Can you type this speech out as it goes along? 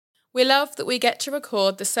We love that we get to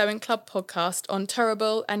record the Sewing Club podcast on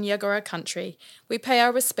Turrbal and Yagara country. We pay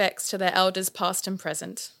our respects to their elders past and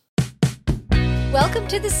present. Welcome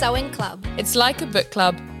to the Sewing Club. It's like a book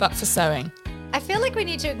club, but for sewing. I feel like we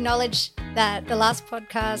need to acknowledge that the last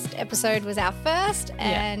podcast episode was our first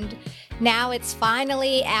and now it's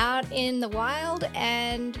finally out in the wild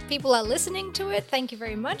and people are listening to it. Thank you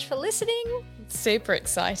very much for listening. Super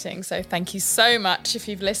exciting. So thank you so much if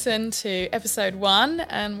you've listened to episode 1,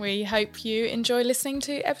 and we hope you enjoy listening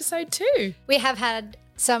to episode 2. We have had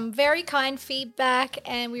some very kind feedback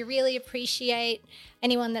and we really appreciate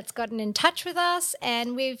anyone that's gotten in touch with us,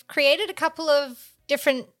 and we've created a couple of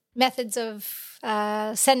different methods of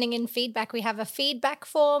sending in feedback. We have a feedback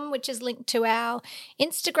form which is linked to our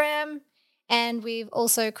Instagram, and we've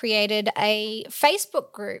also created a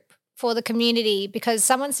Facebook group for the community because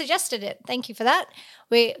someone suggested it. Thank you for that.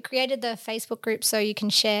 We created the Facebook group so you can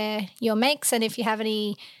share your makes, and if you have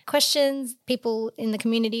any questions, people in the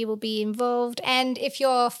community will be involved. And if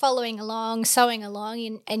you're following along, sewing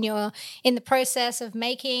along, and you're in the process of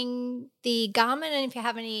making the garment, and if you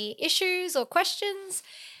have any issues or questions,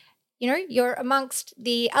 you know, you're amongst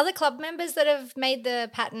the other club members that have made the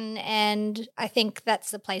pattern, and I think that's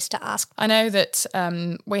the place to ask. I know that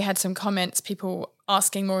we had some comments, people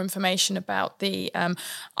asking more information about the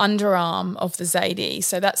underarm of the Zadie.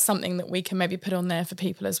 So that's something that we can maybe put on there for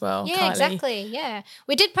people as well. Yeah, Kylie. exactly. Yeah.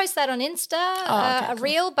 We did post that on Insta, a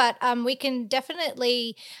reel, but we can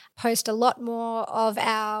definitely post a lot more of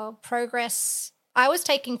our progress. I was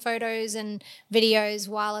taking photos and videos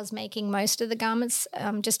while I was making most of the garments,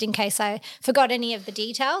 just in case I forgot any of the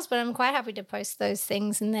details, but I'm quite happy to post those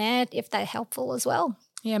things in there if they're helpful as well.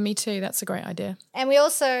 Yeah, me too. That's a great idea. And we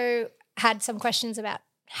also had some questions about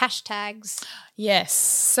hashtags. Yes.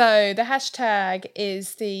 So the hashtag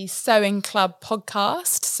is the Sewing Club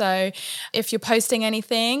podcast. So if you're posting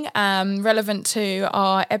anything relevant to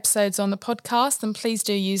our episodes on the podcast, then please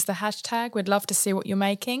do use the hashtag. We'd love to see what you're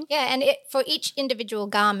making. Yeah, and for each individual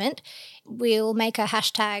garment, we'll make a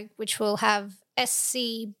hashtag which will have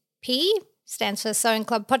SCP, stands for Sewing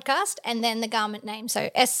Club Podcast, and then the garment name. So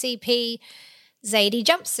SCP Zadie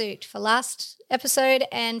jumpsuit for last episode,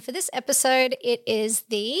 and for this episode it is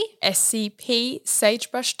the SCP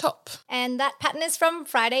Sagebrush top. And that pattern is from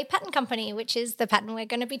Friday Pattern Company, which is the pattern we're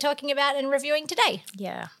going to be talking about and reviewing today.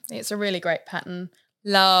 Yeah, it's a really great pattern.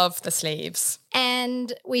 Love the sleeves.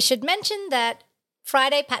 And we should mention that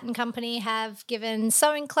Friday Pattern Company have given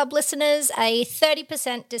Sewing Club listeners a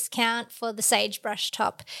 30% discount for the Sagebrush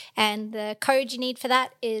top, and the code you need for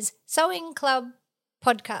that is Sewing Club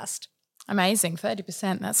Podcast. Amazing,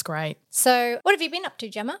 30%, that's great. So what have you been up to,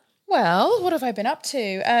 Gemma? Well, what have I been up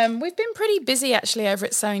to? We've been pretty busy actually over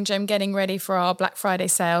at Sewing Gem getting ready for our Black Friday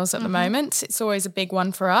sales at the moment. It's always a big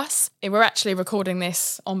one for us. We're actually recording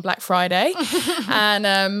this on Black Friday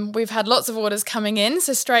and we've had lots of orders coming in.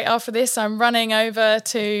 So straight after this, I'm running over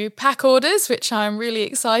to pack orders, which I'm really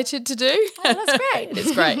excited to do. Oh, that's great. It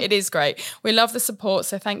is great. It is great. We love the support.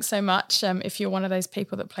 So thanks so much if you're one of those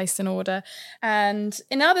people that placed an order. And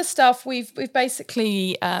in other stuff, we've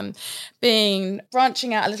basically been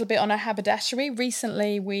branching out a little bit on our haberdashery.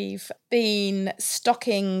 Recently, we've been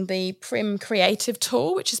stocking the Prim Creative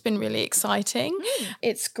tool, which has been really exciting.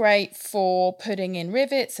 It's great for putting in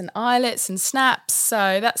rivets and eyelets and snaps.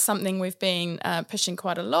 So that's something we've been pushing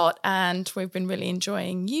quite a lot and we've been really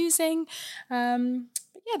enjoying using. Yeah,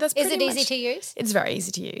 that's pretty much. Is it easy to use? It's very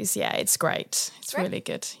easy to use. Yeah, it's great. It's really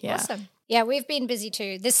good. Yeah. Awesome. Yeah, we've been busy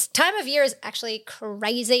too. This time of year is actually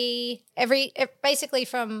crazy. Basically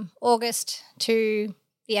from August to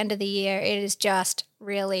the end of the year, it is just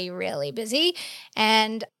really, really busy.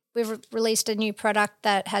 And we've released a new product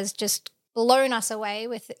that has just blown us away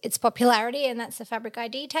with its popularity, and that's the Fabric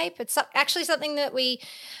ID tape. It's actually something that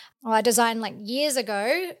I designed like years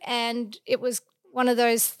ago, and it was one of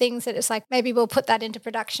those things that it's like, maybe we'll put that into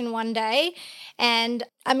production one day. And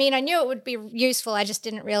I mean, I knew it would be useful. I just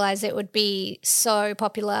didn't realize it would be so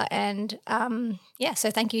popular. And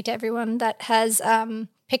so thank you to everyone that has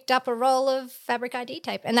picked up a roll of Fabric ID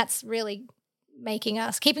tape. And that's really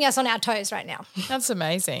keeping us on our toes right now. That's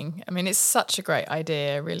amazing. I mean, it's such a great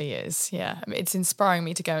idea. It really is. Yeah. I mean, it's inspiring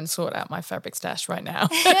me to go and sort out my fabric stash right now.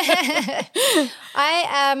 I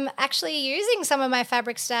am actually using some of my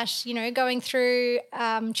fabric stash, going through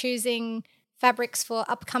choosing fabrics for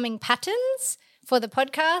upcoming patterns for the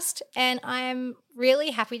podcast, and I'm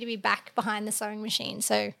really happy to be back behind the sewing machine.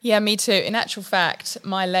 So yeah, me too. In actual fact,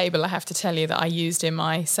 my label, I have to tell you, that I used in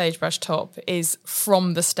my Sagebrush top is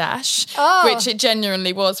from the stash, which it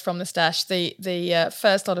genuinely was from the stash. The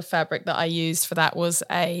first lot of fabric that I used for that was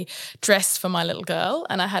a dress for my little girl,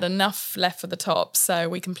 and I had enough left for the top, so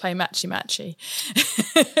we can play matchy-matchy.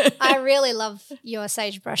 I really love your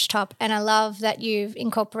Sagebrush top, and I love that you've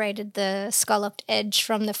incorporated the scalloped edge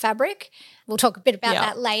from the fabric. We'll talk a bit about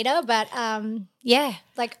that later, but yeah,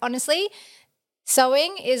 like honestly,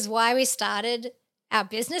 sewing is why we started our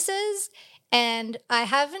businesses, and I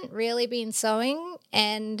haven't really been sewing,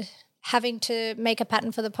 and having to make a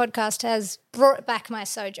pattern for the podcast has brought back my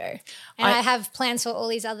sojo. And I have plans for all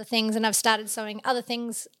these other things, and I've started sewing other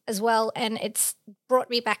things as well, and it's brought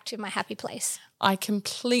me back to my happy place. I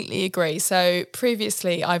completely agree. So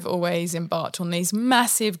previously I've always embarked on these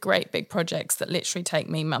massive, great big projects that literally take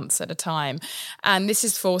me months at a time. And this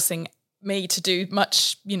is forcing me to do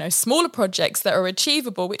much, smaller projects that are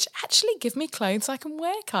achievable, which actually give me clothes I can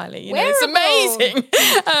wear, Kylie. It's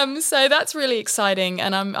amazing. So that's really exciting,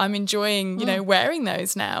 and I'm enjoying, wearing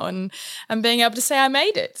those now and being able to say I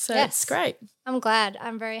made it. So it's great. I'm glad.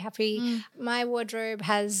 I'm very happy. My wardrobe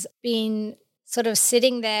has been sort of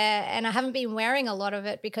sitting there, and I haven't been wearing a lot of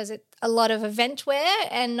it because it's a lot of event wear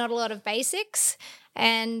and not a lot of basics.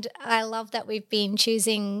 And I love that we've been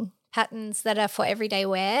choosing patterns that are for everyday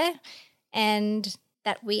wear, and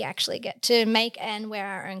that we actually get to make and wear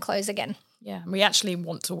our own clothes again. Yeah, we actually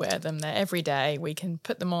want to wear them. They're every day. We can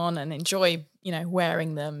put them on and enjoy,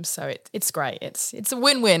 wearing them. So it's great. It's a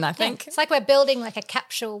win-win, I think. It's like we're building like a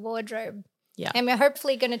capsule wardrobe. Yeah. And we're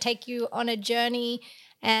hopefully going to take you on a journey,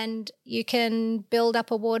 and you can build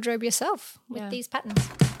up a wardrobe yourself with these patterns.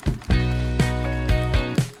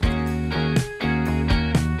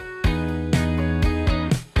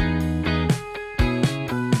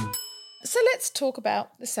 So let's talk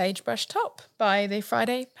about the Sagebrush top by the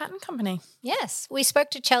Friday Pattern Company. Yes, we spoke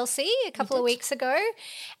to Chelsea a couple of weeks ago,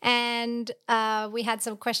 and we had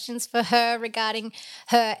some questions for her regarding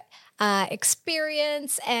her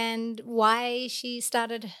experience and why she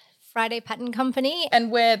started Friday Pattern Company. And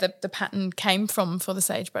where the pattern came from for the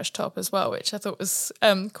Sagebrush top as well, which I thought was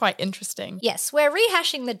quite interesting. Yes, we're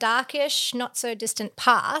rehashing the darkish, not so distant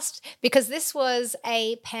past, because this was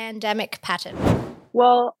a pandemic pattern.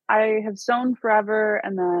 Well, I have sewn forever,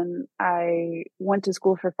 and then I went to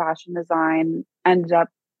school for fashion design, ended up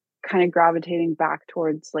kind of gravitating back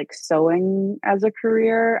towards like sewing as a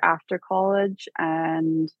career after college.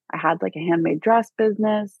 And I had like a handmade dress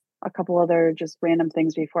business, a couple other just random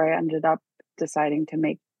things before I ended up deciding to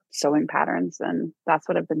make sewing patterns. And that's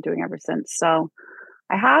what I've been doing ever since. So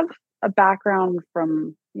I have a background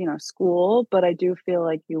from, school, but I do feel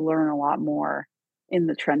like you learn a lot more in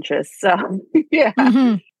the trenches. So yeah.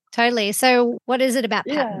 Mm-hmm. Totally. So what is it about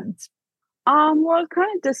patterns? Well, I was kind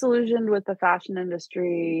of disillusioned with the fashion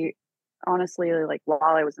industry, honestly, like while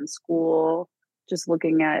I was in school, just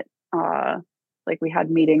looking at like we had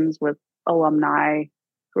meetings with alumni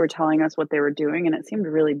who were telling us what they were doing, and it seemed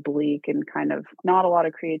really bleak and kind of not a lot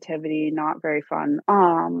of creativity, not very fun.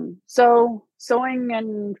 So sewing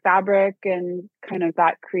and fabric and kind of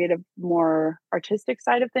that creative, more artistic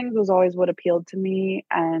side of things was always what appealed to me,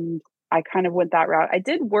 and I kind of went that route. I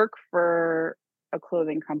did work for a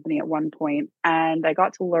clothing company at one point, and I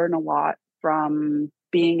got to learn a lot from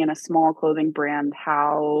being in a small clothing brand,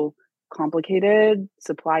 how complicated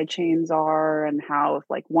supply chains are, and how if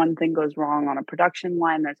like one thing goes wrong on a production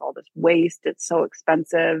line, there's all this waste. It's so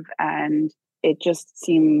expensive, and it just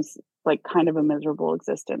seems like kind of a miserable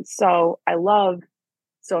existence. So I love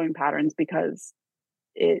sewing patterns because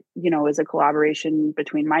it, is a collaboration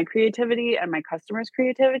between my creativity and my customers'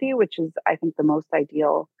 creativity, which is, I think, the most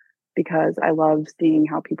ideal, because I love seeing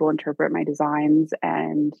how people interpret my designs,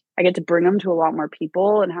 and I get to bring them to a lot more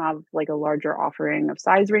people and have like a larger offering of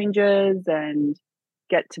size ranges and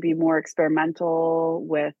get to be more experimental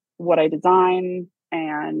with what I design.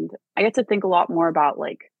 And I get to think a lot more about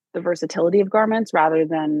like the versatility of garments rather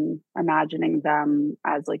than imagining them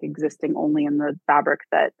as like existing only in the fabric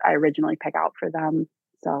that I originally pick out for them.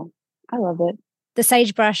 So I love it. The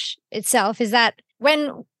Sagebrush itself, is that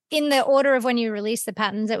when in the order of when you released the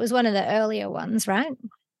patterns, it was one of the earlier ones, right?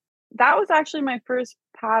 That was actually my first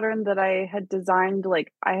pattern that I had designed.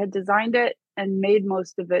 Like I had designed it and made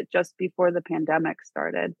most of it just before the pandemic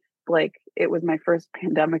started. Like it was my first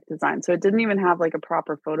pandemic design. So it didn't even have like a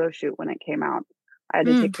proper photo shoot when it came out. I had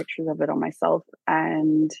to take pictures of it on myself.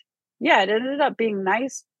 And yeah, it ended up being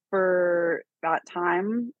nice for that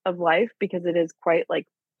time of life because it is quite like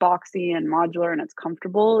boxy and modular and it's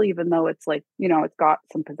comfortable, even though it's like, it's got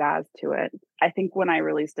some pizzazz to it. I think when I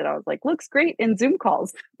released it, I was like, looks great in Zoom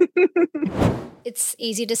calls. It's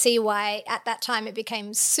easy to see why at that time it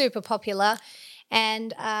became super popular.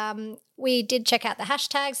 And we did check out the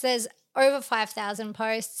hashtags. There's over 5,000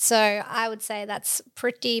 posts. So I would say that's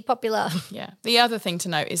pretty popular. Yeah. The other thing to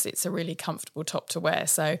note is it's a really comfortable top to wear.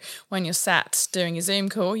 So when you're sat doing a Zoom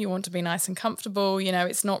call, you want to be nice and comfortable.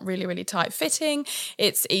 It's not really, really tight fitting.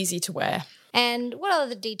 It's easy to wear. And what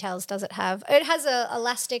other details does it have? It has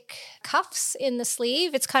elastic cuffs in the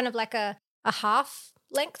sleeve. It's kind of like a half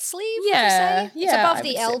length sleeve, would you say? It's above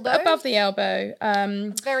the elbow. Above the elbow.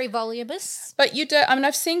 Very voluminous. But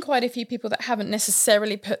I've seen quite a few people that haven't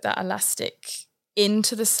necessarily put that elastic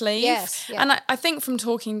into the sleeve. Yes. Yeah. And I think from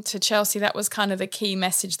talking to Chelsea, that was kind of the key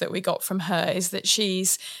message that we got from her, is that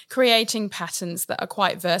she's creating patterns that are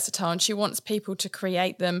quite versatile and she wants people to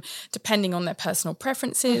create them depending on their personal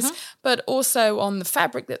preferences, but also on the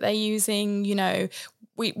fabric that they're using.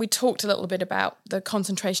 We talked a little bit about the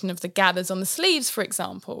concentration of the gathers on the sleeves, for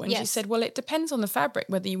example. And she said, well, it depends on the fabric,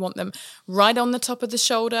 whether you want them right on the top of the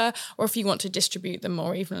shoulder or if you want to distribute them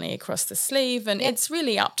more evenly across the sleeve. And it's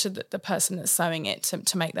really up to the person that's sewing it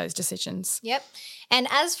to make those decisions. Yep. And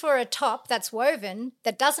as for a top that's woven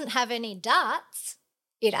that doesn't have any darts,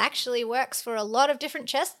 it actually works for a lot of different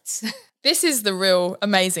chests. This is the real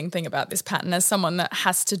amazing thing about this pattern as someone that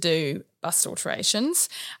has to do bust alterations.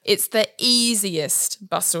 It's the easiest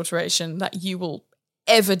bust alteration that you will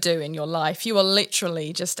ever do in your life. You are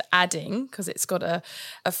literally just adding, because it's got a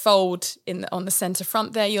fold on the centre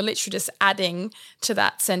front there, you're literally just adding to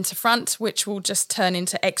that centre front, which will just turn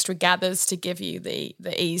into extra gathers to give you the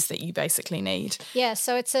ease that you basically need. Yeah,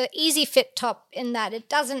 so it's an easy fit top in that it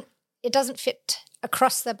doesn't fit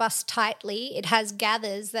across the bust tightly. It has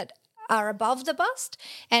gathers that are above the bust,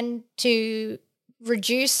 and to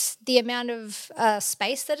reduce the amount of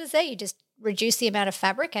space that is there, you just reduce the amount of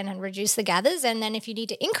fabric and reduce the gathers, and then if you need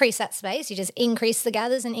to increase that space, you just increase the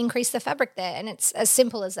gathers and increase the fabric there, and it's as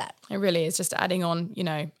simple as that. It really is just adding on,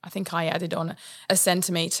 I think I added on a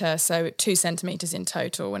centimetre, so 2 centimetres in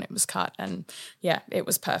total when it was cut, and it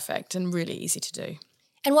was perfect and really easy to do.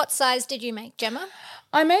 And what size did you make, Gemma?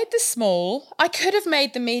 I made the small. I could have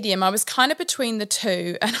made the medium. I was kind of between the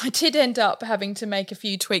two, and I did end up having to make a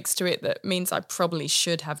few tweaks to it. That means I probably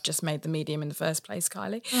should have just made the medium in the first place,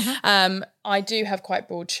 Kylie. I do have quite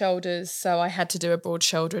broad shoulders, so I had to do a broad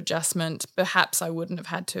shoulder adjustment. Perhaps I wouldn't have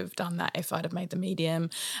had to have done that if I'd have made the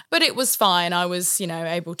medium, but it was fine. I was,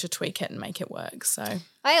 able to tweak it and make it work. So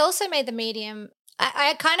I also made the medium.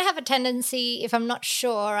 I kind of have a tendency, if I'm not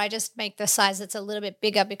sure, I just make the size that's a little bit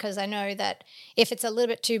bigger, because I know that if it's a little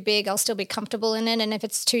bit too big, I'll still be comfortable in it. And if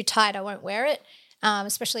it's too tight, I won't wear it,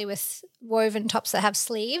 especially with woven tops that have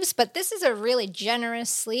sleeves. But this is a really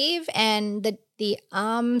generous sleeve, and the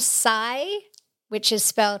arm side, which is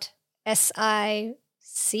spelled S-I-C-H?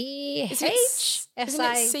 Isn't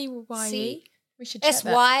it C-Y-E? We should check that.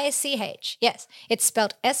 S-Y-C-H. Yes, it's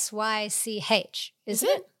spelled S-Y-C-H. Is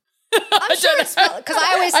it? I'm sure it's spelled, because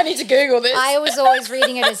I need to Google this. I was always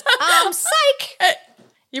reading it as psych.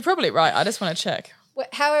 You're probably right. I just want to check.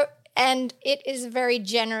 And it is a very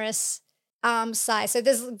generous arm size. So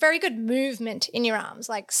there's very good movement in your arms.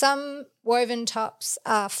 Like some woven tops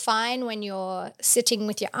are fine when you're sitting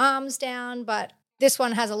with your arms down, but this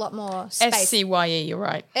one has a lot more space. S-C-Y-E, you're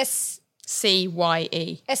right.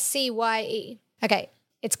 S-C-Y-E. S-C-Y-E. Okay.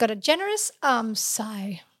 It's got a generous arm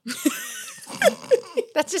size.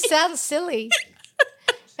 That just sounds silly.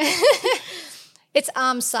 It's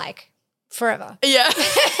arm psych forever. Yeah.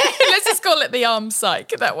 Let's just call it the arm psych.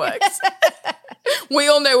 That works. We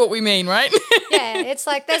all know what we mean, right? Yeah, it's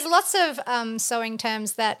like there's lots of sewing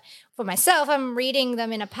terms that for myself, I'm reading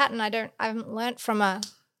them in a pattern. I haven't learnt from a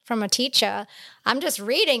teacher. I'm just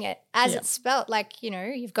reading it as it's spelled. Like,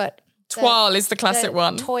 you've got toile is the classic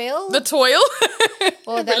one. Toil. The toil.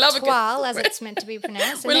 Or the toile, as it's meant to be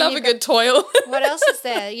pronounced. We love a good toil. What else is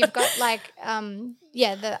there? You've got the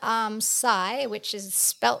arm sigh, which is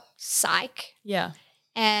spelt psych. Yeah.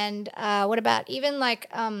 And what about even like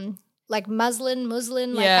muslin?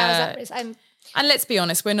 Like yeah. How is that? And let's be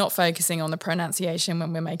honest, we're not focusing on the pronunciation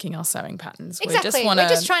when we're making our sewing patterns. Exactly. We're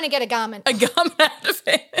just trying to get a garment. A garment out of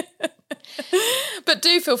it. But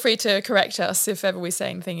do feel free to correct us if ever we say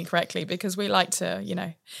anything incorrectly, because we like to,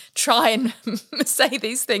 try and say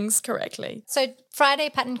these things correctly. So Friday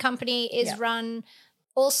Pattern Company is run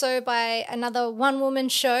also by another one-woman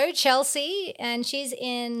show, Chelsea, and she's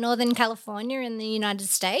in Northern California in the United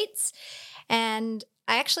States. And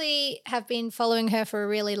I actually have been following her for a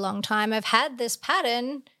really long time. I've had this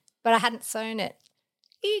pattern, but I hadn't sewn it.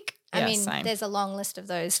 Eek. Yeah, I mean, same. there's a long list of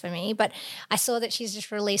those for me, but I saw that she's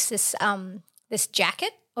just released this this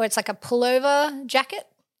jacket, or it's like a pullover jacket.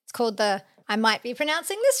 It's called I might be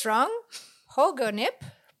pronouncing this wrong, Pogo Nip.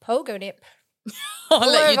 I'll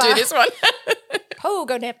let you do this one.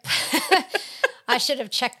 Pogo Nip. I should have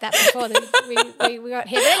checked that before we got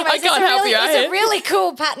here. But anyways, I can't help you out It's here. a really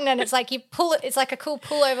cool pattern, and it's like you pull it. It's like a cool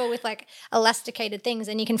pullover with like elasticated things,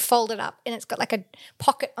 and you can fold it up, and it's got like a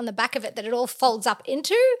pocket on the back of it that it all folds up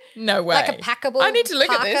into. No way. Like a packable. I need to look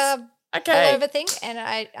at this. Parker Okay. pullover thing, and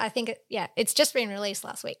I think it's just been released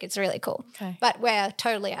last week. It's really cool. Okay. But we're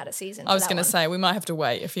totally out of season. I was going to say we might have to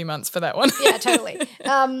wait a few months for that one. Yeah, totally.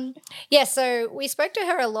 So we spoke to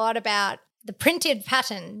her a lot about the printed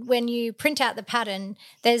pattern. When you print out the pattern,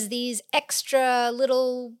 there's these extra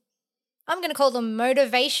little, I'm going to call them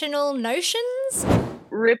motivational notions.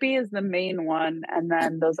 Rippy is the main one, and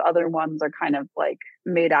then those other ones are kind of like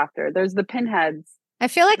made after. There's the pinheads. I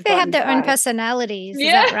feel like they have their own Button personalities. Is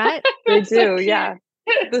Yeah. that right? They So do, yeah.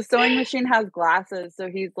 cute. The sewing machine has glasses, so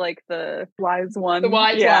he's like the wise one. The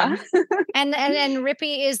wise yeah. one. And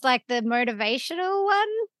Rippy is like the motivational one.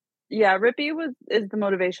 Yeah, Rippy is the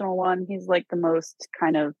motivational one. He's like the most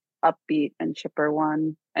kind of upbeat and chipper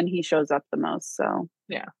one, and he shows up the most. So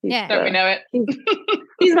Yeah. he's Yeah. Don't we know it?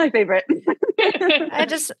 he's my favorite.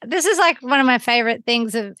 This is like one of my favorite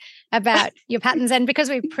things about your patterns. And because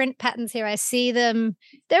we print patterns here, I see them.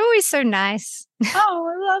 They're always so nice. Oh,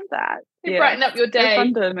 I love that. They brighten up your They're day.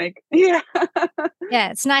 fun to make. Yeah.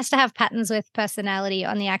 Yeah, it's nice to have patterns with personality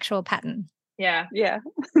on the actual pattern. Yeah. Yeah.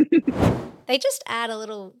 They just add a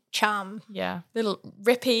little charm. Yeah, little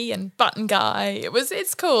Rippy and button guy.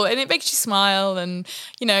 It's cool, and it makes you smile, and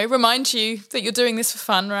reminds you that you're doing this for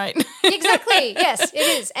fun, right? Exactly. Yes, it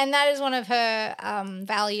is. And that is one of her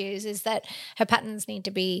values, is that her patterns need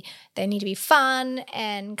to be fun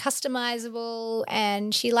and customizable,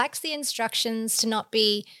 and she likes the instructions to not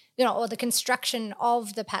be, or the construction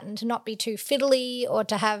of the pattern to not be too fiddly or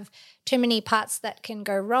to have too many parts that can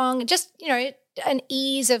go wrong. Just, an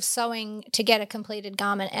ease of sewing to get a completed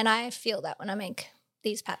garment. And I feel that when I make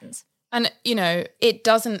these patterns. And, it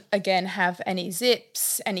doesn't, again, have any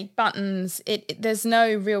zips, any buttons. There's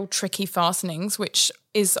no real tricky fastenings, which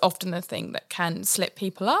is often the thing that can slip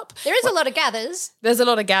people up. There is a lot of gathers. There's a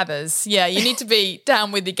lot of gathers. Yeah, you need to be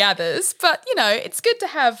down with the gathers. But, it's good to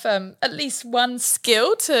have at least one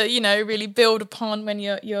skill to, really build upon when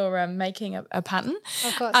you're making a pattern.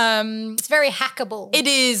 Of course. It's very hackable. It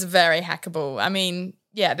is very hackable. I mean,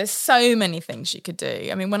 yeah, there's so many things you could do.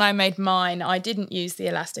 I mean, when I made mine, I didn't use the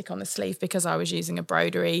elastic on the sleeve because I was using a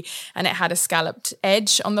broderie and it had a scalloped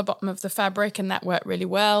edge on the bottom of the fabric, and that worked really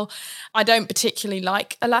well. I don't particularly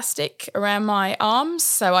like elastic around my arms,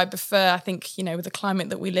 so I prefer, I think, with the climate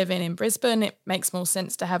that we live in Brisbane, it makes more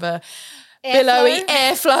sense to have a billowy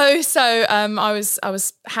airflow. So I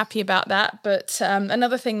was happy about that. But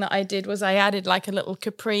another thing that I did was I added like a little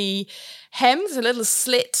capri hems, a little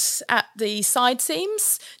slit at the side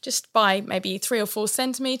seams, just by maybe 3 or 4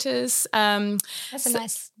 centimeters. That's a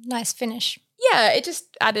nice finish. Yeah, it just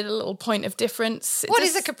added a little point of difference. What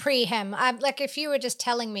is a capri hem? Like if you were just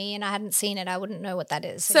telling me and I hadn't seen it, I wouldn't know what that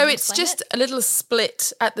is. So it's just a little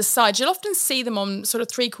split at the side. You'll often see them on sort of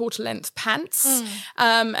 3/4 length pants.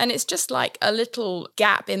 And it's just like a little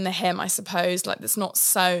gap in the hem, I suppose, like that's not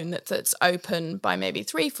sewn, that's open by maybe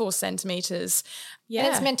 3-4 centimeters. Yeah.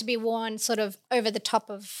 And it's meant to be worn sort of over the top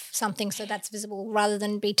of something so that's visible rather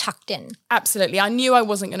than be tucked in. Absolutely. I knew I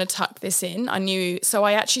wasn't going to tuck this in. So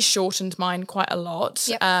I actually shortened mine quite a lot.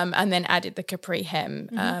 Yep. And then added the capri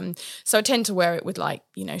hem. So I tend to wear it with like,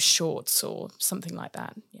 shorts or something like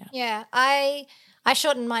that. Yeah. Yeah. I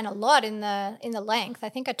shortened mine a lot in the length. I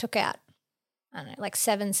think I took out, I don't know, like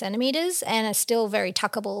 7 centimeters, and it's still very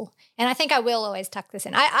tuckable. And I think I will always tuck this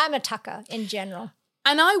in. I'm a tucker in general.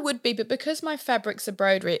 And I would be, but because my fabric's a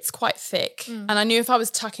broderie, it's quite thick. And I knew if I was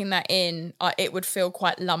tucking that in, it would feel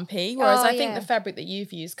quite lumpy. Whereas I think the fabric that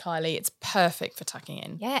you've used, Kylie, it's perfect for tucking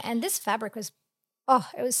in. Yeah, and this fabric was,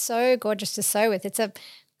 it was so gorgeous to sew with. It's a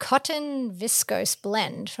cotton viscose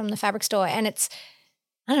blend from the fabric store, and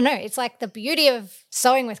I don't know, it's like the beauty of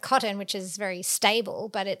sewing with cotton, which is very stable,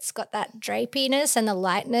 but it's got that drapiness and the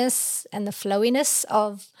lightness and the flowiness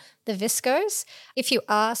of the viscose. If you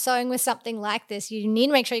are sewing with something like this, you need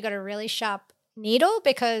to make sure you got a really sharp needle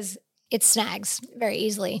because it snags very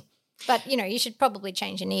easily. But, you should probably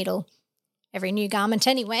change your needle every new garment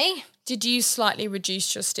anyway. Did you slightly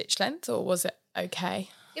reduce your stitch length, or was it okay?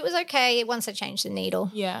 It was okay once I changed the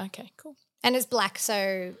needle. Yeah, okay, cool. And it's black,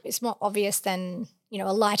 so it's more obvious than,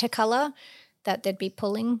 a lighter colour that they'd be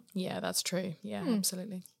pulling. Yeah, that's true. Yeah,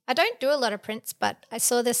 absolutely. I don't do a lot of prints, but I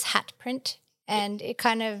saw this hat print And it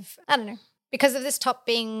kind of, I don't know, because of this top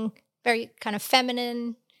being very kind of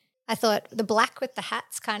feminine, I thought the black with the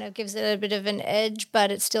hats kind of gives it a bit of an edge,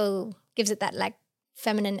 but it still gives it that like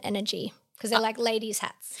feminine energy because they're like ladies'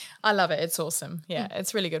 hats. I love it. It's awesome. Yeah,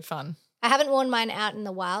 it's really good fun. I haven't worn mine out in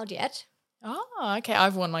the wild yet. Oh, okay.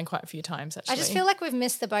 I've worn mine quite a few times, actually. I just feel like we've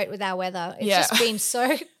missed the boat with our weather. It's just been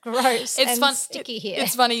so gross sticky here.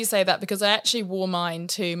 It's funny you say that because I actually wore mine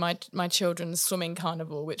to my children's swimming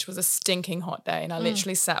carnival, which was a stinking hot day, and I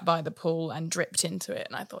literally sat by the pool and dripped into it,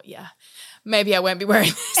 and I thought, maybe I won't be wearing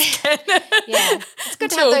this again. Yeah, it's good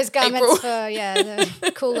to have those garments for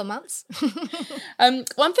the cooler months.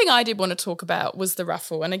 One thing I did want to talk about was the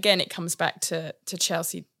ruffle, and again, it comes back to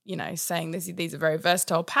Chelsea, saying these are very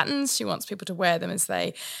versatile patterns. She wants people to wear them as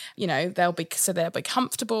they, they'll be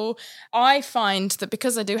comfortable. I find that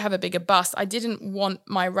because I do have a bigger bust, I didn't want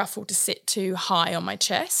my ruffle to sit too high on my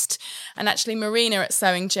chest. And actually Marina at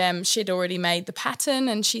Sewing Gem, she'd already made the pattern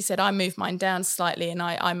and she said, I moved mine down slightly and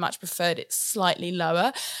I much preferred it slightly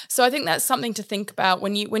lower. So I think that's something to think about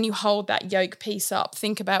when you hold that yoke piece up,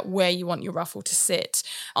 think about where you want your ruffle to sit.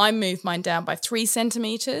 I moved mine down by 3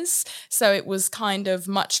 centimetres. So it was kind of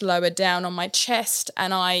much lower down on my chest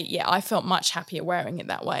and I felt much happier wearing it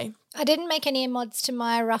that way. I didn't make any mods to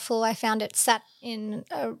my ruffle. I found it sat in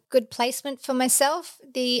a good placement for myself.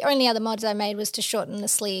 The only other mods I made was to shorten the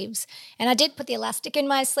sleeves. And I did put the elastic in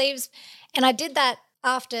my sleeves. And I did that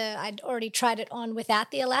after I'd already tried it on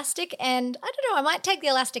without the elastic. And I don't know, I might take the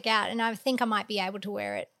elastic out and I think I might be able to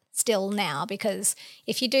wear it still now because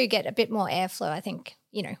if you do get a bit more airflow, I think,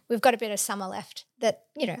 we've got a bit of summer left that,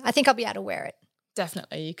 I think I'll be able to wear it.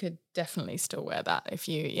 Definitely, you could definitely still wear that if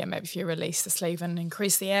you, maybe if you release the sleeve and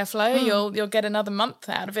increase the airflow, you'll get another month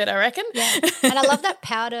out of it, I reckon. Yeah, and I love that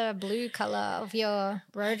powder blue colour of your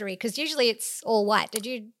broderie because usually it's all white. Did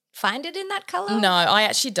you find it in that colour? No, I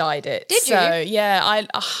actually dyed it. Did you? So, yeah,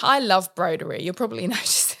 I love broderie. You'll probably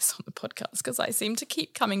notice this on the podcast because I seem to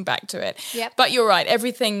keep coming back to it. Yep. But you're right,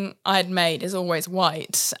 everything I'd made is always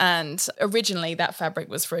white. And originally that fabric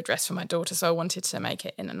was for a dress for my daughter, so I wanted to make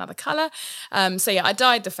it in another colour. I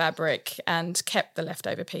dyed the fabric and kept the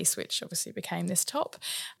leftover piece, which obviously became this top.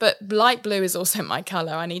 But light blue is also my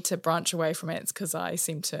colour. I need to branch away from it because I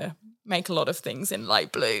seem to make a lot of things in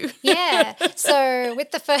light blue. Yeah. So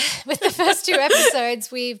with the first 2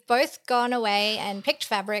 episodes, we've both gone away and picked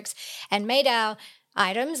fabrics and made our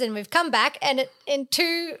items, and we've come back and in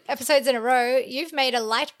 2 episodes in a row, you've made a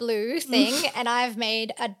light blue thing and I've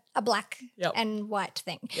made a black and white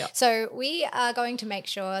thing. Yep. So we are going to make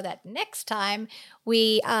sure that next time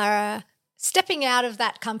we are stepping out of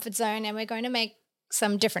that comfort zone and we're going to make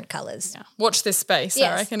some different colours. Yeah. Watch this space.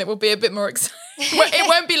 Yes. I reckon it will be a bit more exciting. It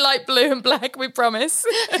won't be light blue and black, we promise.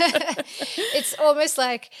 It's almost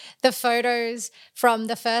like the photos from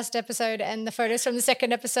the first episode and the photos from the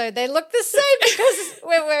second episode, they look the same because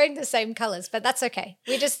we're wearing the same colours, but that's okay.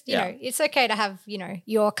 We just, it's okay to have,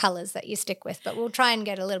 your colours that you stick with, but we'll try and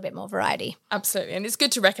get a little bit more variety. Absolutely. And it's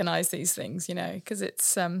good to recognise these things, because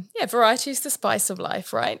it's, variety is the spice of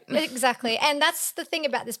life, right? Exactly. And that's the thing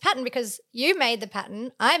about this pattern because you made the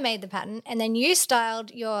pattern, I made the pattern, and then you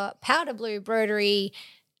styled your powder blue broderie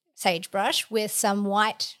Sagebrush with some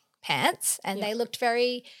white pants and they looked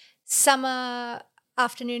very summer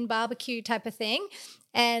afternoon barbecue type of thing.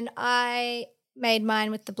 And I made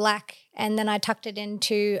mine with the black and then I tucked it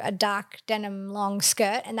into a dark denim long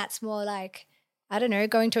skirt and that's more like, I don't know,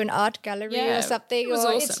 going to an art gallery or something. It was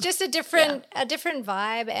or awesome. It's just a different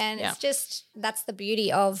vibe and it's just that's the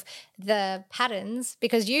beauty of the patterns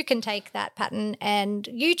because you can take that pattern and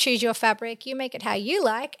you choose your fabric, you make it how you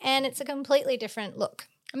like and it's a completely different look.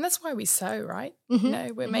 And that's why we sew, right?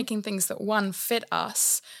 Mm-hmm. We're making things that 1, fit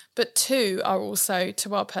us, but 2, are also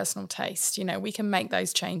to our personal taste. We can make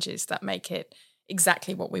those changes that make it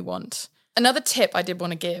exactly what we want. Another tip I did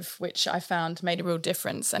want to give, which I found made a real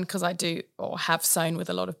difference, and because I do or have sewn with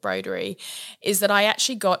a lot of broderie, is that I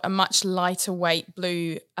actually got a much lighter weight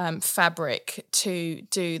blue fabric to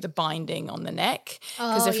do the binding on the neck.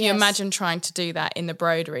 Because if you imagine trying to do that in the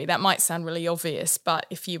broderie, that might sound really obvious, but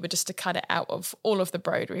if you were just to cut it out of all of the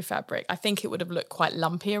broderie fabric, I think it would have looked quite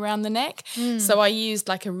lumpy around the neck. So I used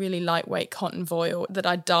like a really lightweight cotton voile that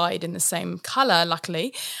I dyed in the same colour,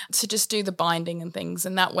 luckily, to just do the binding and things,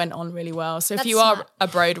 and that went on really well. So if you are a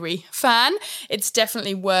broderie fan, it's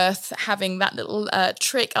definitely worth having that little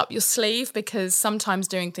trick up your sleeve because sometimes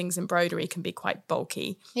doing things in broderie can be quite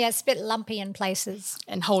bulky. Yeah, it's a bit lumpy in places.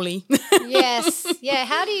 And holy. Yes. Yeah.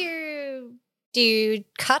 How do you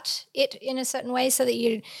cut it in a certain way so that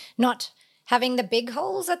you're not having the big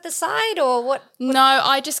holes at the side or what? No,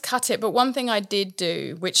 I just cut it. But one thing I did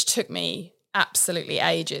do, which took me absolutely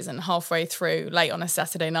ages, and halfway through, late on a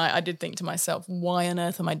Saturday night, I did think to myself, why on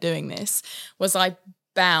earth am I doing this? Was I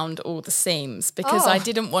bound all the seams because I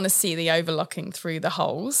didn't want to see the overlocking through the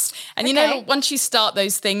holes. And you know, once you start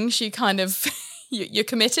those things, you kind of you're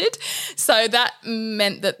committed. So that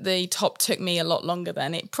meant that the top took me a lot longer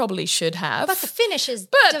than it probably should have. But the finish is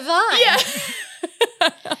divine. Yeah.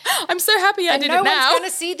 I'm so happy I did it now. No one's going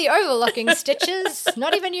to see the overlocking stitches,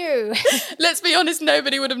 not even you. Let's be honest,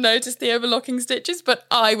 nobody would have noticed the overlocking stitches, but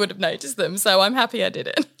I would have noticed them. So I'm happy I did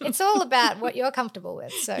it. It's all about what you're comfortable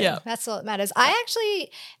with. So that's all that matters. I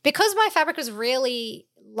actually, because my fabric was really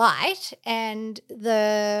light and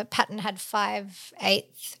the pattern had 5/8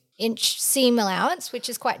 inch seam allowance, which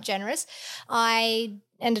is quite generous, I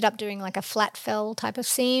ended up doing like a flat fell type of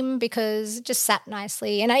seam because it just sat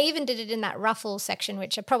nicely. And I even did it in that ruffle section,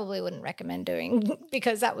 which I probably wouldn't recommend doing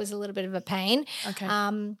because that was a little bit of a pain. Okay.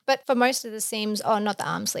 But for most of the seams, not the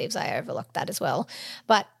arm sleeves, I overlocked that as well.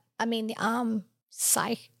 But I mean, the arm,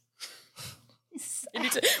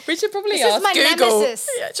 we should probably this ask is my Google. nemesis.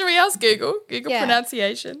 Yeah, should we ask Google? Google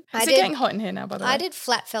pronunciation. Is it getting hot in here now, by the way? I did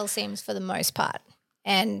flat fell seams for the most part.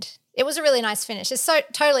 And it was a really nice finish. It's so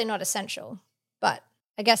totally not essential, but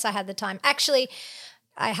I guess I had the time. Actually,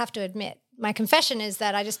 I have to admit, my confession is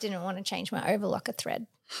that I just didn't want to change my overlocker thread.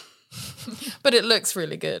 But it looks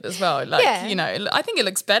really good as well. Like, you know, I think it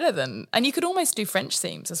looks better than, and you could almost do French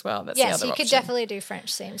seams as well. That's the other option. Yes, you could definitely do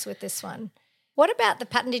French seams with this one. What about the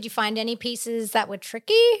pattern? Did you find any pieces that were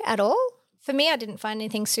tricky at all? For me, I didn't find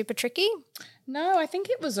anything super tricky. No, I think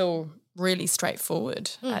it was all really straightforward,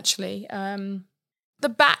 actually. The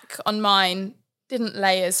back on mine didn't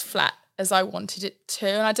lay as flat as I wanted it to.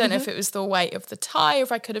 And I don't know if it was the weight of the tie or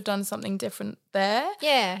if I could have done something different there.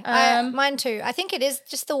 Yeah, mine too. I think it is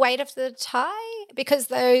just the weight of the tie because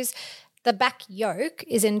the back yoke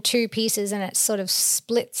is in two pieces and it sort of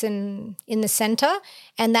splits in the center,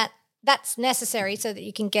 and that's necessary so that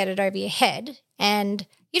you can get it over your head. And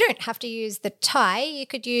you don't have to use the tie. You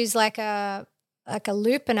could use like a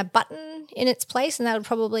loop and a button in its place, and that would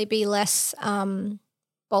probably be less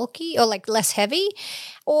bulky or like less heavy.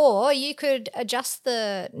 Or you could adjust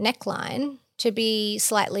the neckline to be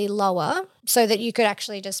slightly lower so that you could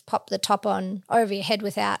actually just pop the top on over your head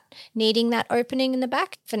without needing that opening in the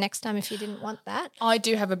back for next time if you didn't want that. I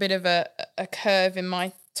do have a bit of a curve in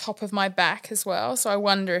my top of my back as well, so I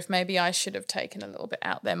wonder if maybe I should have taken a little bit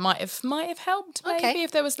out there. Might have helped maybe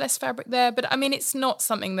if there was less fabric there, but I mean it's not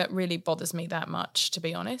something that really bothers me that much, to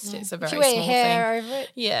be honest. It's a very small your hair thing. Over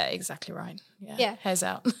it? Yeah, exactly right. Yeah. Hair's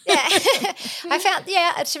out. Yeah. I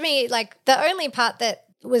found to me like the only part that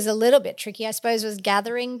was a little bit tricky, I suppose, was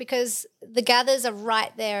gathering, because the gathers are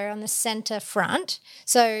right there on the center front.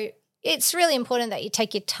 So it's really important that you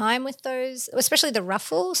take your time with those, especially the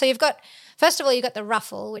ruffle. So first of all, you've got the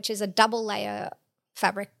ruffle, which is a double layer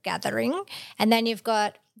fabric gathering, and then you've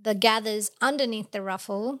got the gathers underneath the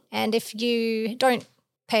ruffle. And if you don't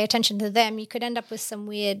pay attention to them, you could end up with some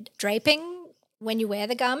weird draping when you wear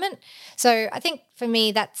the garment. So I think for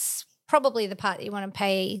me, that's probably the part that you want to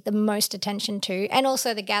pay the most attention to, and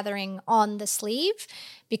also the gathering on the sleeve,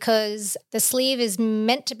 because the sleeve is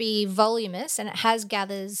meant to be voluminous and it has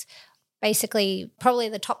gathers. Basically, probably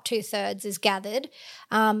the top 2/3 is gathered.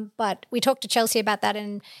 But we talked to Chelsea about that,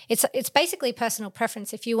 and it's basically personal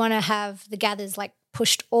preference. If you want to have the gathers like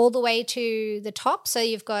pushed all the way to the top, so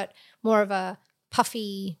you've got more of a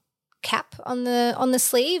puffy cap on the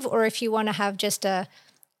sleeve, or if you want to have just a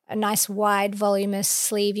nice wide voluminous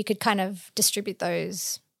sleeve, you could kind of distribute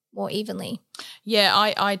those more evenly. Yeah,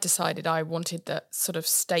 I decided I wanted that sort of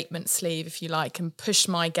statement sleeve, if you like, and push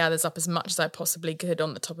my gathers up as much as I possibly could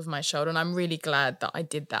on the top of my shoulder. And I'm really glad that I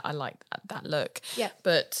did that. I like that look. Yeah.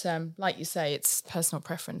 But like you say, it's personal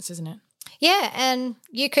preference, isn't it? Yeah, and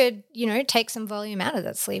you could, take some volume out of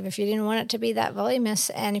that sleeve if you didn't want it to be that voluminous,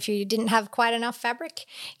 and if you didn't have quite enough fabric,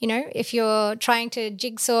 if you're trying to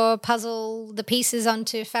jigsaw puzzle the pieces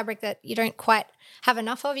onto fabric that you don't quite have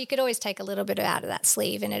enough of, you could always take a little bit out of that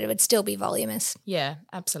sleeve and it would still be voluminous. Yeah,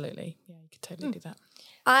 absolutely. Yeah, you could totally do that.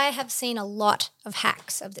 I have seen a lot of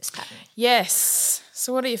hacks of this pattern. Yes.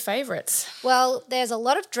 So what are your favourites? Well, there's a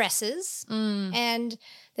lot of dresses and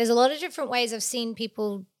there's a lot of different ways I've seen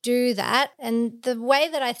people do that. And the way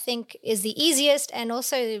that I think is the easiest and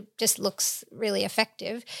also just looks really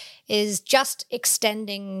effective is just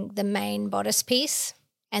extending the main bodice piece.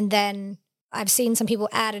 And then I've seen some people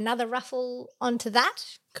add another ruffle onto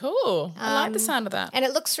that. Cool. I like the sound of that. And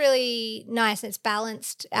it looks really nice and it's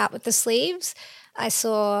balanced out with the sleeves. I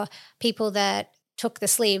saw people that took the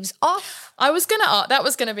sleeves off. I was going to that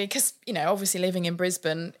was going to be because, obviously living in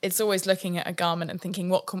Brisbane, it's always looking at a garment and thinking,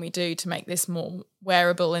 what can we do to make this more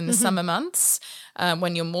wearable in the summer months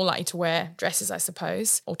when you're more likely to wear dresses, I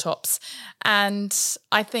suppose, or tops. And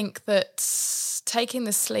I think that taking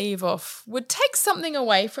the sleeve off would take something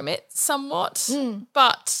away from it somewhat,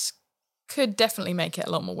 but could definitely make it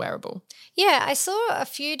a lot more wearable. Yeah, I saw a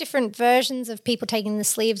few different versions of people taking the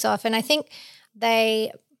sleeves off, and I think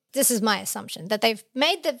this is my assumption, that they've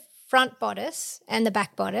made the front bodice and the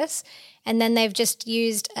back bodice, and then they've just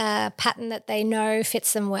used a pattern that they know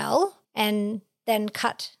fits them well and then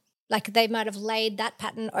cut, like they might have laid that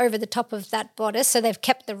pattern over the top of that bodice, so they've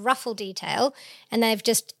kept the ruffle detail and they've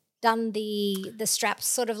just done the straps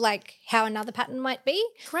sort of like how another pattern might be.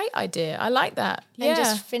 Great idea. I like that. And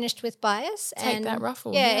just finished with bias. Take that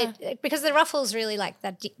ruffle. Yeah, because the ruffle's really like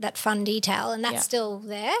that fun detail, and that's still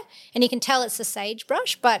there. And you can tell it's a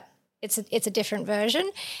Sagebrush, but it's a different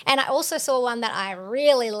version. And I also saw one that I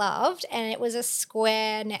really loved, and it was a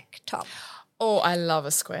square neck top. Oh, I love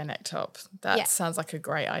a square neck top. That sounds like a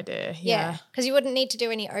great idea. Yeah. Because you wouldn't need to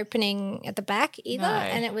do any opening at the back either. No.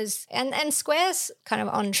 And it was and squares kind of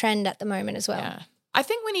on trend at the moment as well. Yeah. I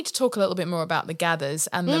think we need to talk a little bit more about the gathers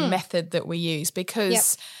and the method that we use,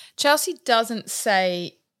 because Chelsea doesn't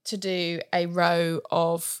say to do a row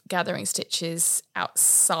of gathering stitches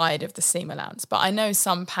outside of the seam allowance, but I know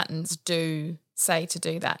some patterns do say to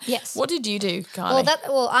do that. Yes. What did you do, Carly?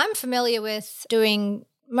 Well, I'm familiar with doing.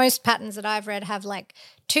 Most patterns that I've read have like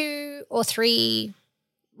 2 or 3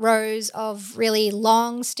 rows of really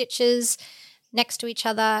long stitches next to each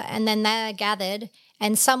other, and then they're gathered,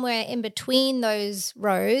 and somewhere in between those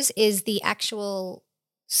rows is the actual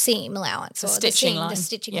seam allowance, the stitching line. The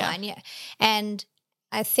stitching line, yeah. And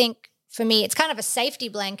I think for me it's kind of a safety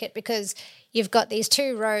blanket, because you've got these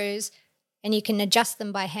 2 rows and you can adjust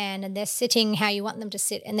them by hand and they're sitting how you want them to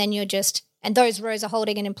sit, and then and those rows are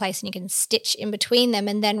holding it in place, and you can stitch in between them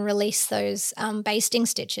and then release those basting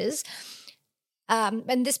stitches.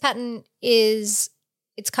 And this pattern it's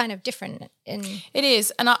kind of different. It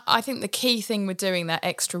is. And I think the key thing with doing that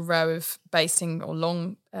extra row of basting or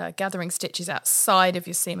long gathering stitches outside of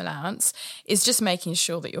your seam allowance is just making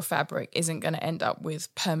sure that your fabric isn't going to end up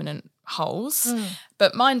with permanent holes.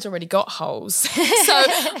 But mine's already got holes. So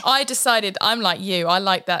I decided, I'm like you, I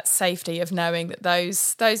like that safety of knowing that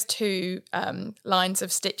those 2 lines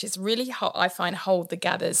of stitches really, I find, hold the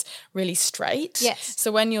gathers really straight. Yes.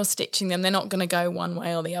 So when you're stitching them, they're not going to go one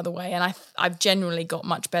way or the other way. And I've generally got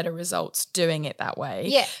much better results doing it that way.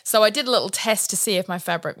 Yeah. So I did a little test to see if my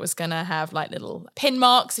fabric was going to have like little pin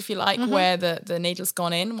marks, if you like, where the needle's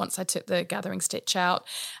gone in once I took the gathering stitch out.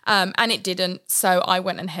 And it didn't. So I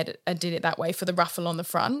went ahead and did it that way for the ruffle on the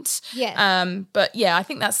front. Yeah. But yeah, I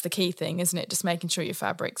think that's the key thing, isn't it? Just making sure your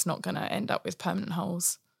fabric's not going to end up with permanent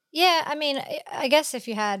holes. Yeah, I mean, I guess if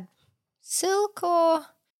you had silk or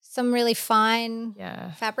some really fine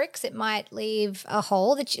fabrics, it might leave a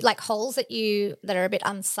hole holes that are a bit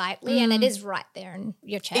unsightly, and it is right there in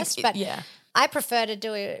your chest. But I prefer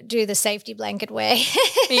to do the safety blanket way.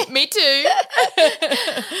 Me too.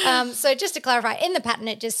 So just to clarify, in the pattern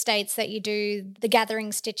it just states that you do the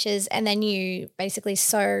gathering stitches and then you basically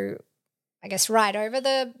sew, I guess, right over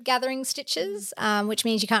the gathering stitches, which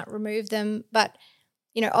means you can't remove them. But,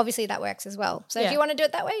 obviously that works as well. So if you want to do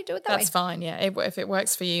it that way, do it that way. That's fine, yeah. If it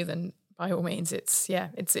works for you, then by all means, it's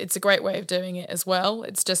a great way of doing it as well.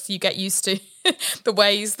 It's just you get used to the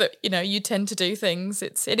ways that, you tend to do things.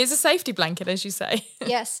 It is a safety blanket, as you say.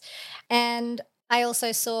 Yes. And I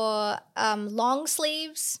also saw long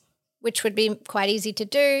sleeves, which would be quite easy to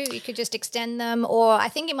do. You could just extend them, or I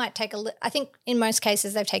think it might take I think in most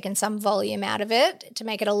cases they've taken some volume out of it to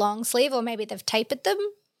make it a long sleeve, or maybe they've tapered them.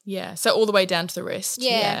 Yeah, so all the way down to the wrist.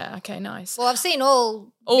 Yeah. Okay, nice. Well, I've seen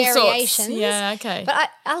all variations. Sorts. Yeah, okay. But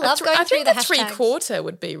I love going through the hashtags. I think the 3/4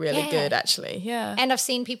 would be really good, actually. Yeah. And I've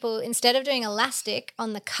seen people, instead of doing elastic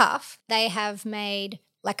on the cuff, they have made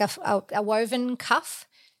like a woven cuff.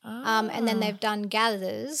 And then they've done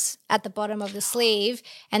gathers at the bottom of the sleeve,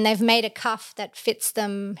 and they've made a cuff that fits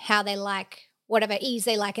them how they like, whatever ease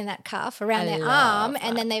they like in that cuff around their arm,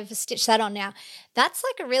 and then they've stitched that on. Now, that's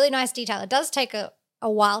like a really nice detail. It does take a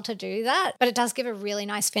while to do that, but it does give a really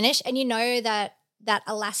nice finish. And that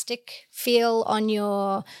elastic feel on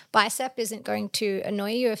your bicep isn't going to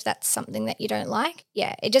annoy you if that's something that you don't like.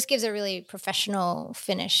 Yeah, it just gives a really professional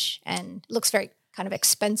finish and looks very kind of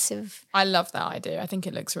expensive. I love that idea. I think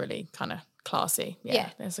it looks really kind of classy. Yeah,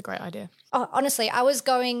 it's a great idea. Oh, honestly, I was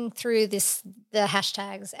going through the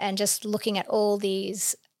hashtags and just looking at all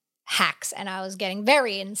these hacks, and I was getting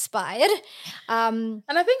very inspired. And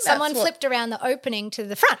I think someone flipped around the opening to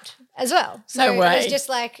the front as well. So No way. it was just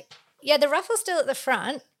like, yeah, the ruffle's still at the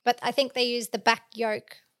front, but I think they used the back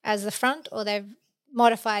yoke as the front, or they've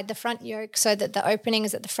modified the front yoke so that the opening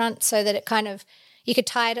is at the front, so that it kind of, you could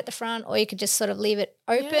tie it at the front, or you could just sort of leave it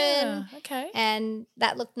open. Yeah, okay. And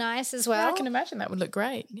that looked nice as well. Yeah, I can imagine that would look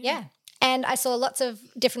great. Yeah. And I saw lots of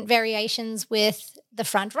different variations with the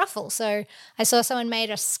front ruffle. So I saw someone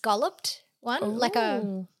made a scalloped one, like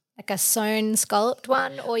a sewn scalloped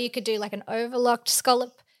one, or you could do like an overlocked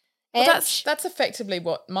scallop edge. Well, that's effectively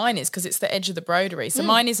what mine is, because it's the edge of the broderie. So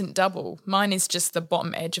mine isn't double. Mine is just the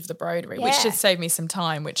bottom edge of the broderie, which did save me some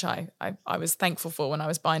time, which I was thankful for when I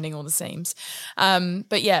was binding all the seams.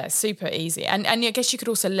 But yeah, super easy. And I guess you could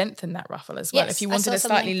also lengthen that ruffle as well. Yes, if you I wanted saw a some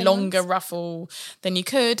slightly lengthened longer ones. ruffle, then you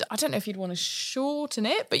could. I don't know if you'd want to shorten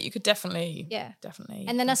it, but you could definitely.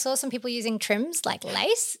 And then I saw some people using trims like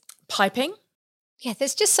lace. Piping. Yeah,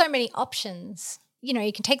 there's just so many options. You know,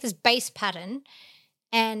 you can take this base pattern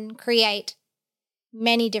and create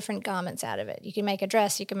many different garments out of it. You can make a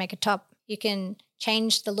dress, you can make a top, you can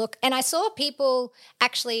change the look. And I saw people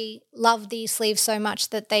actually love these sleeves so much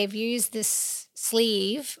that they've used this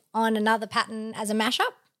sleeve on another pattern as a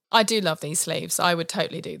mashup. I do love these sleeves. I would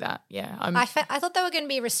totally do that. Yeah. I thought they were going to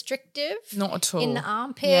be restrictive. Not at all. In the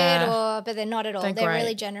armpit, but they're not at all. They're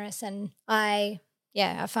really generous, and I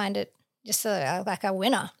find it just like a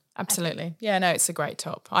winner. Absolutely. Yeah, no, it's a great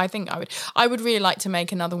top. I think I would really like to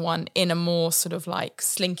make another one in a more sort of like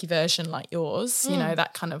slinky version like yours, you know,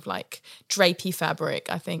 that kind of like drapey fabric,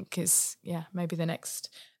 I think is, maybe the next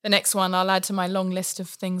one I'll add to my long list of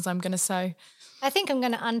things I'm going to sew. I think I'm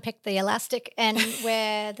going to unpick the elastic and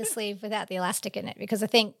wear the sleeve without the elastic in it, because I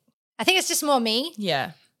think it's just more me.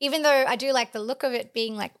 Yeah. Even though I do like the look of it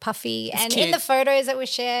being like puffy, and cute. in the photos that we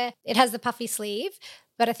share, it has the puffy sleeve,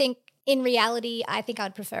 but I think in reality, I think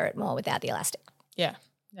I'd prefer it more without the elastic. Yeah,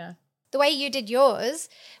 yeah. The way you did yours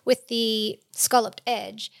with the scalloped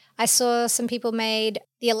edge, I saw some people made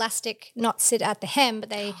the elastic not sit at the hem, but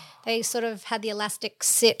they sort of had the elastic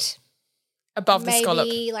sit above the scallop.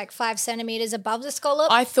 Maybe like 5 centimeters above the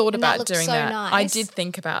scallop. I thought about doing so that. Nice. I did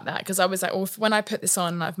think about that, because I was like, when I put this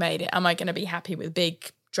on and I've made it, am I going to be happy with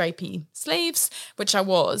big drapey sleeves? Which I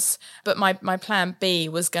was. But my plan B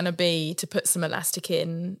was going to be to put some elastic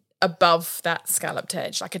in above that scalloped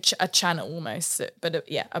edge, like a channel almost, but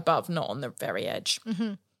above, not on the very edge.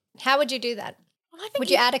 Mm-hmm. How would you do that? Well, I think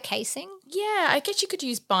would you add a casing? Yeah, I guess you could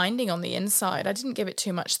use binding on the inside. I didn't give it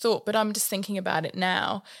too much thought, but I'm just thinking about it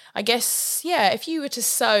now. I guess, if you were to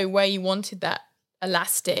sew where you wanted that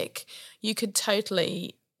elastic, you could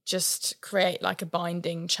totally just create like a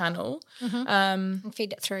binding channel. And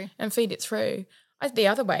feed it through. The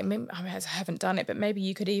other way, I haven't done it, but maybe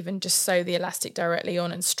you could even just sew the elastic directly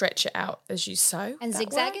on and stretch it out as you sew. And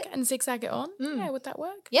zigzag it? And zigzag it on. Yeah, would that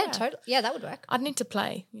work? Yeah, totally. Yeah, that would work. I'd need to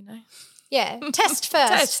play, you know. Yeah, test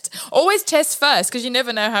first. Always test first, because you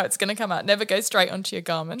never know how it's going to come out. Never go straight onto your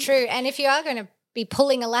garment. True, and if you are going to be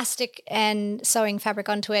pulling elastic and sewing fabric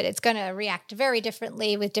onto it, it's going to react very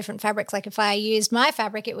differently with different fabrics. Like if I used my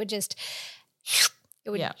fabric, it would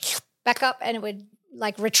back up and it would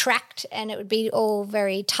like retract and it would be all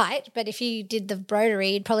very tight. But if you did the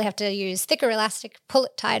broderie, you'd probably have to use thicker elastic, pull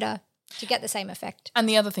it tighter to get the same effect. And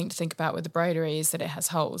the other thing to think about with the broderie is that it has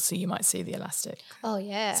holes, so you might see the elastic. Oh,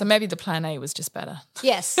 yeah. So maybe the plan A was just better.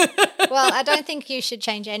 Yes. Well, I don't think you should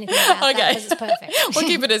change anything about that, because it's perfect. We'll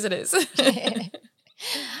keep it as it is.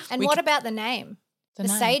 And what about the name? The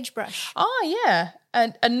sagebrush. Oh, yeah.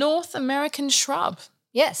 A North American shrub.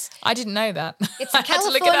 Yes. I didn't know that. It's a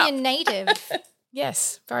California native.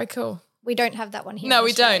 Yes, very cool. We don't have that one here. No,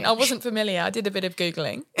 we don't. I wasn't familiar. I did a bit of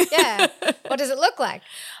Googling. Yeah. What does it look like?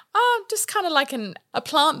 Just kind of like a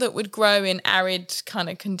plant that would grow in arid kind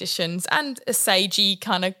of conditions and a sagey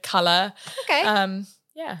kind of colour. Okay.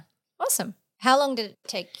 Yeah. Awesome. How long did it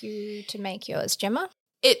take you to make yours, Gemma?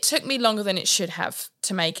 It took me longer than it should have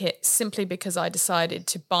to make it, simply because I decided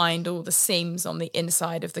to bind all the seams on the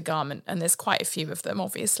inside of the garment, and there's quite a few of them,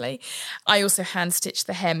 obviously. I also hand-stitched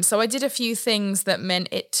the hem. So I did a few things that meant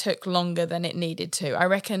it took longer than it needed to. I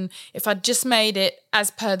reckon if I'd just made it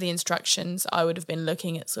as per the instructions, I would have been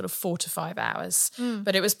looking at sort of 4 to 5 hours.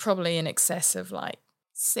 But it was probably in excess of like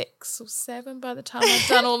 6 or 7 by the time I'd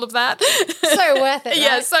done all of that. So worth it, right?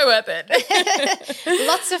 Yeah, so worth it.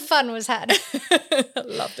 Lots of fun was had.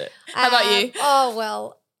 Loved it. How about you? Oh,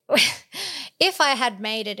 well, if I had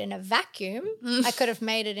made it in a vacuum, I could have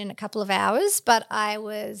made it in a couple of hours, but I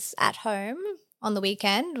was at home on the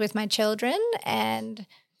weekend with my children and...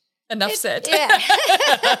 Enough said. Yeah.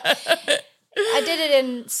 I did it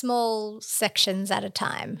in small sections at a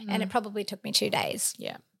time, and it probably took me 2 days.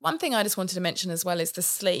 Yeah. One thing I just wanted to mention as well is the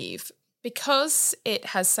sleeve. Because it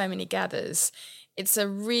has so many gathers, it's a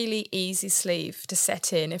really easy sleeve to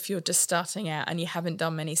set in if you're just starting out and you haven't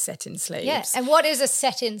done many set-in sleeves. Yeah, and what is a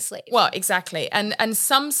set-in sleeve? Well, exactly. And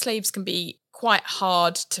some sleeves can be quite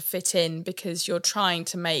hard to fit in because you're trying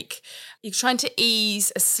to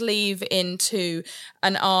ease a sleeve into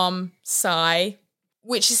an arm side,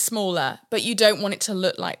 which is smaller, but you don't want it to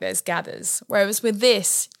look like there's gathers. Whereas with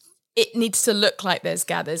this, it needs to look like there's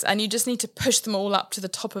gathers, and you just need to push them all up to the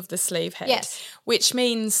top of the sleeve head. Yes. Which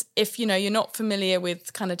means if you're not familiar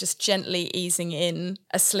with kind of just gently easing in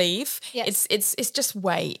a sleeve, yes. it's just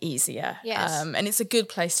way easier. Yes. And it's a good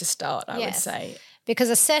place to start, I would say. Because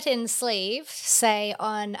a set-in sleeve, say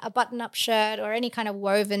on a button-up shirt or any kind of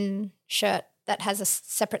woven shirt that has a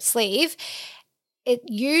separate sleeve, it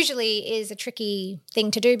usually is a tricky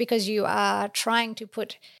thing to do because you are trying to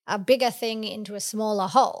put a bigger thing into a smaller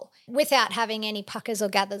hole without having any puckers or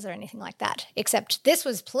gathers or anything like that. Except this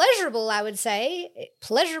was pleasurable, I would say,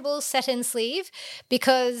 pleasurable set-in sleeve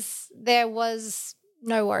because there was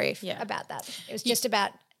no worry about that. It was just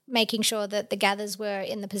about making sure that the gathers were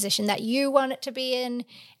in the position that you want it to be in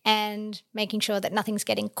and making sure that nothing's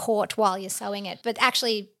getting caught while you're sewing it. But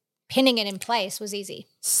actually pinning it in place was easy.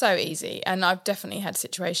 So easy. And I've definitely had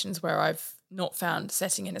situations where I've not found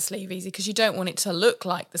setting in a sleeve easy because you don't want it to look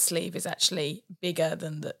like the sleeve is actually bigger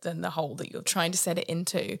than the hole that you're trying to set it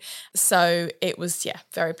into. So it was,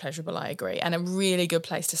 very pleasurable, I agree. And a really good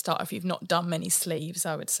place to start if you've not done many sleeves,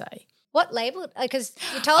 I would say. What label? Because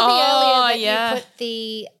you told me earlier that you put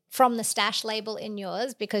the From the Stash label in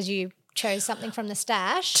yours because you chose something from the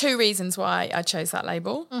stash. 2 reasons why I chose that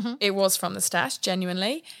label. Mm-hmm. It was from the stash,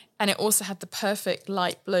 genuinely, and it also had the perfect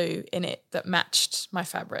light blue in it that matched my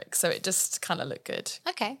fabric, so it just kind of looked good.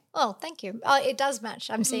 Okay. Well, thank you. Oh, it does match.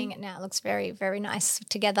 I'm seeing it now. It looks very, very nice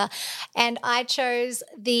together. And I chose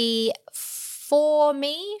the For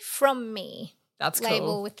Me, From Me. That's label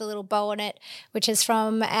cool. With the little bow on it, which is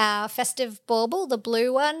from our festive bauble, the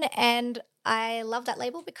blue one. And I love that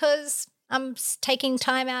label because I'm taking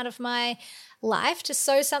time out of my life to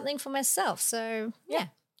sew something for myself. So, yeah.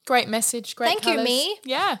 Great message, great Thank colours. you, me.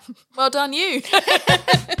 Yeah, well done you.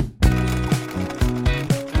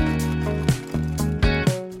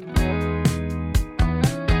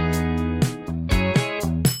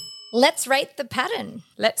 Let's rate the pattern.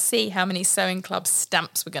 Let's see how many Sewing Club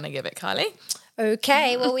stamps we're going to give it, Kylie.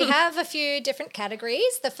 Okay, well, we have a few different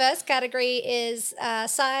categories. The first category is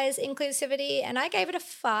size inclusivity, and I gave it a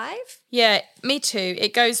 5. Yeah, me too.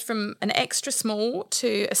 It goes from an extra small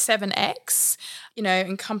to a 7X,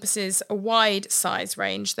 encompasses a wide size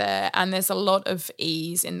range there, and there's a lot of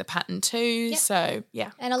ease in the pattern too. Yep. So,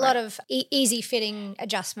 yeah. And a lot of easy fitting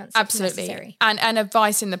adjustments. Absolutely. If necessary. And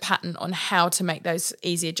advice in the pattern on how to make those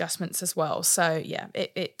easy adjustments as well. So, yeah,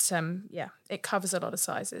 it covers a lot of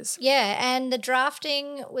sizes. Yeah, and the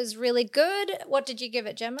drafting was really good. What did you give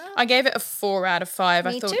it, Gemma? I gave it a 4 out of 5.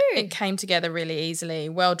 Me I thought too. it came together really easily.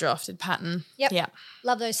 Well drafted pattern. Yep. Yeah.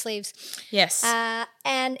 Love those sleeves. Yes.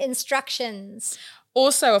 And instructions.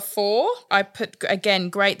 Also a 4. I put, again,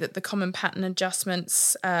 great that the common pattern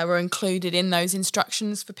adjustments were included in those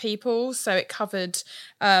instructions for people. So it covered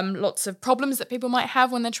lots of problems that people might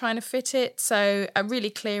have when they're trying to fit it. So really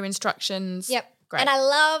clear instructions. Yep. Great. And I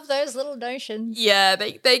love those little notions. Yeah,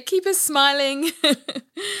 they keep us smiling.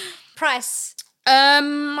 Price.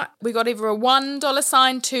 We got either a $1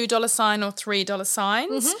 sign, $2 sign, or $3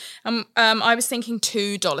 signs. Mm-hmm. I was thinking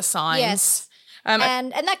 $2 signs. Yes.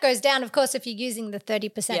 And that goes down, of course, if you're using the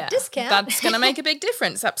 30% discount. That's going to make a big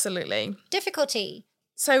difference, absolutely. Difficulty.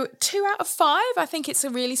 So 2 out of 5, I think it's a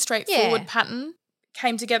really straightforward pattern.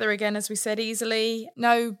 Came together again, as we said, easily.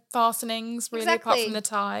 No fastenings, really, apart from the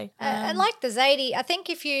tie. And like the Zadie, I think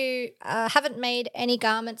if you haven't made any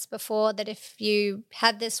garments before, that if you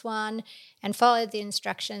had this one and followed the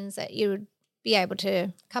instructions, that you would be able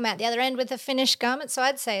to come out the other end with a finished garment. So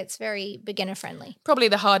I'd say it's very beginner friendly. Probably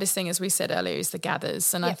the hardest thing, as we said earlier, is the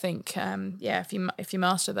gathers. And I think, if you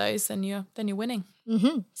master those, then you're winning.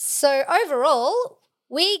 Mm-hmm. So overall,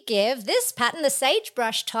 we give this pattern, the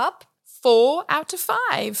Sagebrush top, 4 out of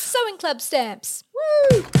 5. Sewing Club stamps.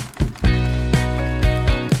 Woo!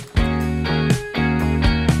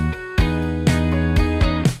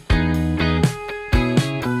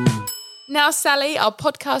 Now, Sally, our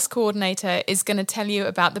podcast coordinator, is going to tell you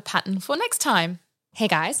about the pattern for next time. Hey,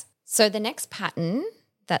 guys. So the next pattern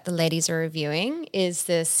that the ladies are reviewing is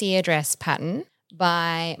the Sia Dress pattern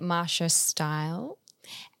by Marsha Style.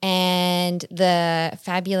 And the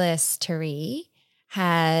fabulous Tari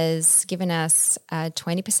has given us a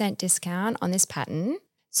 20% discount on this pattern.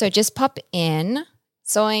 So just pop in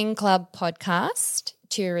Sewing Club Podcast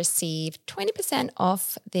to receive 20%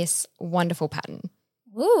 off this wonderful pattern.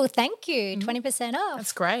 Ooh, thank you. 20% off.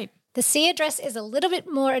 That's great. The sea dress is a little bit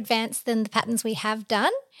more advanced than the patterns we have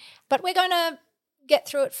done, but we're going to get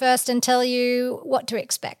through it first and tell you what to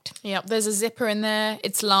expect. Yeah, there's a zipper in there.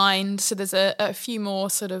 It's lined, so there's a few more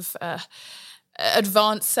sort of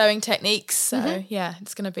advanced sewing techniques. So yeah,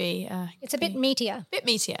 it's going to be. It's a bit meatier. Bit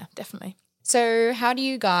meatier, definitely. So how do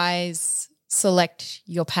you guys select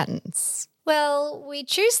your patterns? Well, we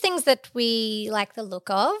choose things that we like the look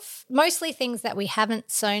of, mostly things that we haven't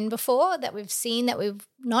sewn before, that we've seen that we've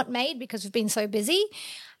not made because we've been so busy.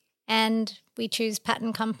 And we choose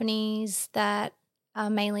pattern companies that are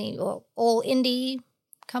mainly or all indie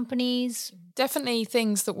companies. Definitely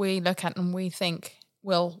things that we look at and we think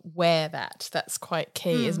we'll wear that. That's quite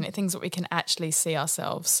key, isn't it? Things that we can actually see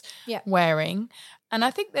ourselves wearing. And I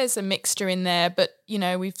think there's a mixture in there, but, you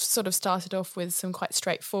know, we've sort of started off with some quite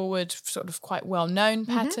straightforward, sort of quite well-known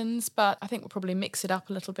patterns, but I think we'll probably mix it up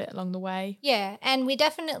a little bit along the way. Yeah, and we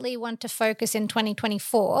definitely want to focus in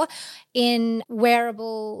 2024 in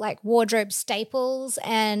wearable, like wardrobe staples,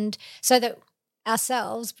 and so that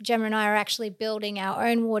ourselves, Gemma and I, are actually building our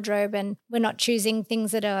own wardrobe, and we're not choosing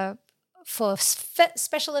things that are for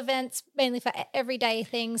special events, mainly for everyday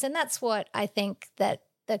things. And that's what I think that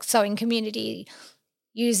the sewing community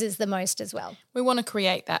uses the most as well. We want to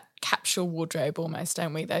create that capsule wardrobe almost,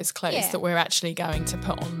 don't we? Those clothes that we're actually going to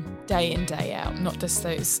put on day in, day out, not just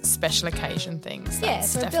those special occasion things.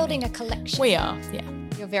 So we're building a collection. We are, yeah.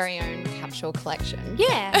 Your very own capsule collection.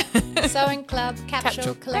 Yeah. Sewing Club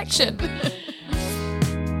capsule collection.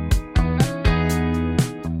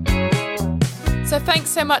 So thanks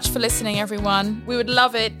so much for listening, everyone. We would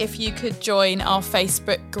love it if you could join our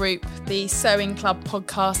Facebook group, the Sewing Club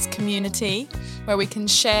Podcast Community, where we can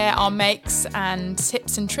share our makes and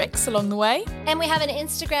tips and tricks along the way. And we have an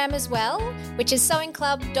Instagram as well, which is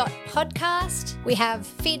sewingclub.podcast. We have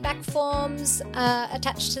feedback forms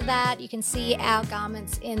attached to that. You can see our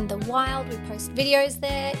garments in the wild. We post videos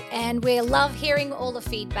there, and we love hearing all the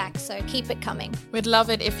feedback, so keep it coming. We'd love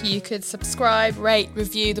it if you could subscribe, rate,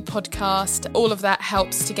 review the podcast. All of that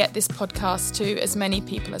helps to get this podcast to as many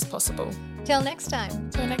people as possible. Till next time.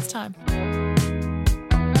 Till next time.